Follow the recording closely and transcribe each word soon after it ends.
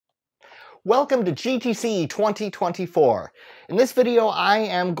Welcome to GTC 2024. In this video, I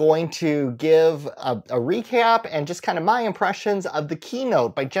am going to give a recap and just kind of my impressions of the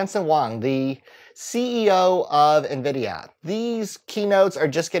Keynote by Jensen Huang, the CEO of NVIDIA. These keynotes are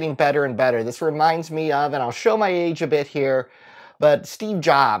just getting better and better. This reminds me of, and I'll show my age a bit here, but Steve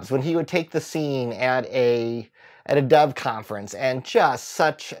Jobs, when he would take the scene at a dev conference, and just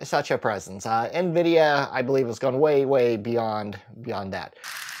such a presence. NVIDIA, I believe, has gone way beyond that.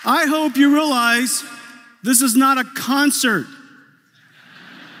 I hope you realize this is not a concert.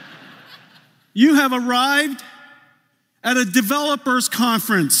 You have arrived at a developers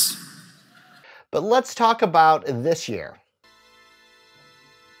conference. But let's talk about this year.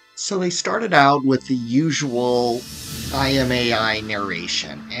 So they started out with the usual I am AI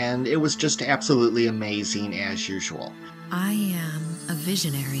narration, and it was just absolutely amazing as usual. I am a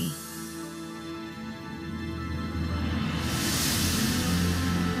visionary.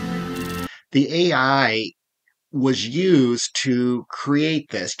 The AI was used to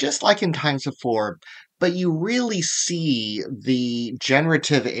create this, just like in times before, but you really see the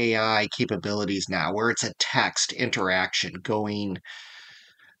generative AI capabilities now, where it's a text interaction going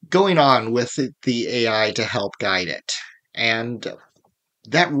on with the AI to help guide it. And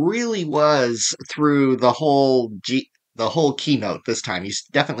that really was through the whole keynote this time. You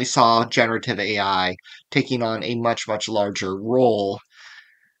definitely saw generative AI taking on a much larger role,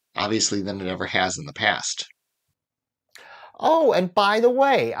 obviously, than it ever has in the past. Oh, and by the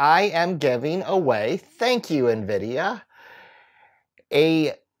way, I am giving away, thank you, NVIDIA,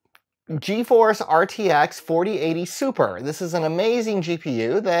 a GeForce RTX 4080 Super. This is an amazing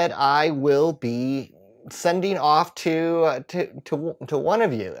GPU that I will be sending off to one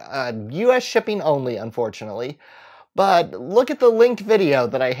of you. US shipping only, unfortunately. But look at the linked video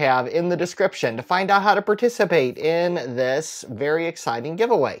that I have in the description to find out how to participate in this very exciting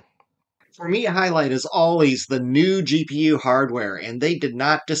giveaway. For me, a highlight is always the new GPU hardware, and they did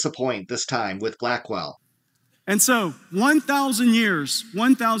not disappoint this time with Blackwell. And so 1,000 years.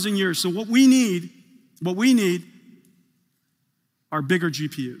 So what we need are bigger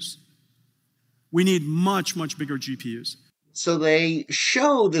GPUs. We need much bigger GPUs. So they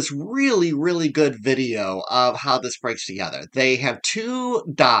show this really good video of how this breaks together. They have two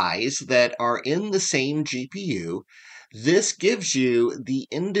dies that are in the same GPU. This gives you the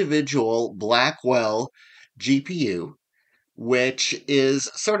individual Blackwell GPU, which is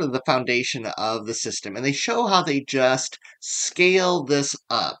sort of the foundation of the system. And they show how they just scale this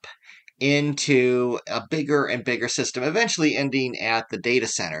up into a bigger and bigger system, eventually ending at the data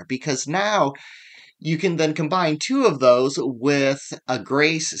center, because now you can then combine two of those with a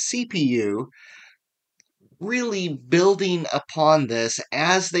Grace CPU, really building upon this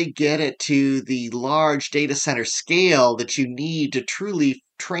as they get it to the large data center scale that you need to truly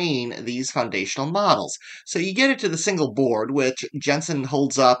train these foundational models. So you get it to the single board, which Jensen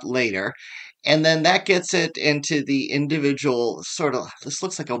holds up later, and then that gets it into the individual sort of, this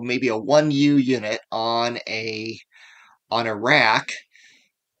looks like maybe a 1U unit on a rack.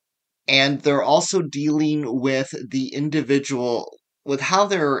 And they're also dealing with the individual, with how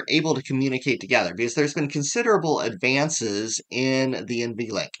they're able to communicate together, because there's been considerable advances in the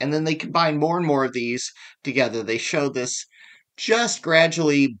NVLink. And then they combine more and more of these together. They show this just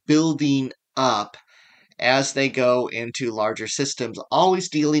gradually building up as they go into larger systems, always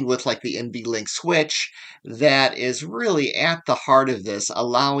dealing with like the NVLink switch that is really at the heart of this,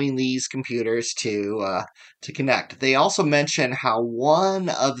 allowing these computers to connect. They also mention how one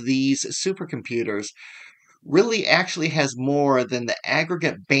of these supercomputers really actually has more than the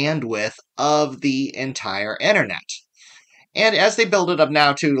aggregate bandwidth of the entire internet. And as they build it up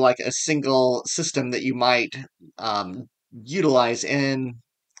now to like a single system that you might utilize in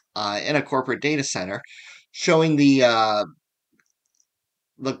a corporate data center, showing the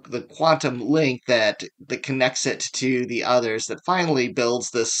quantum link that connects it to the others, that finally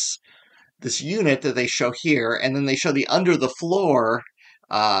builds this unit that they show here, and then they show the under the floor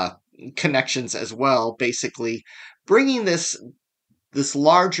connections as well, basically bringing this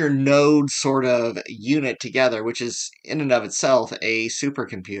larger node sort of unit together, which is in and of itself a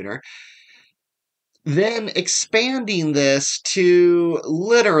supercomputer. Then expanding this to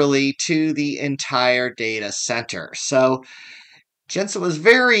literally to the entire data center. So Jensen was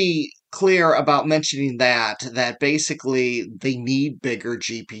very clear about mentioning that basically they need bigger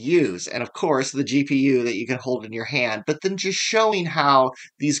GPUs. And of course, the GPU that you can hold in your hand, but then just showing how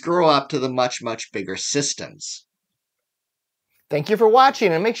these grow up to the much bigger systems. Thank you for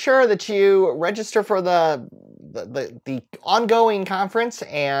watching, and make sure that you register for the ongoing conference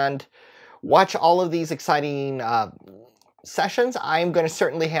and watch all of these exciting sessions, I'm going to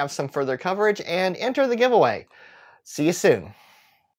certainly have some further coverage, and enter the giveaway. See you soon.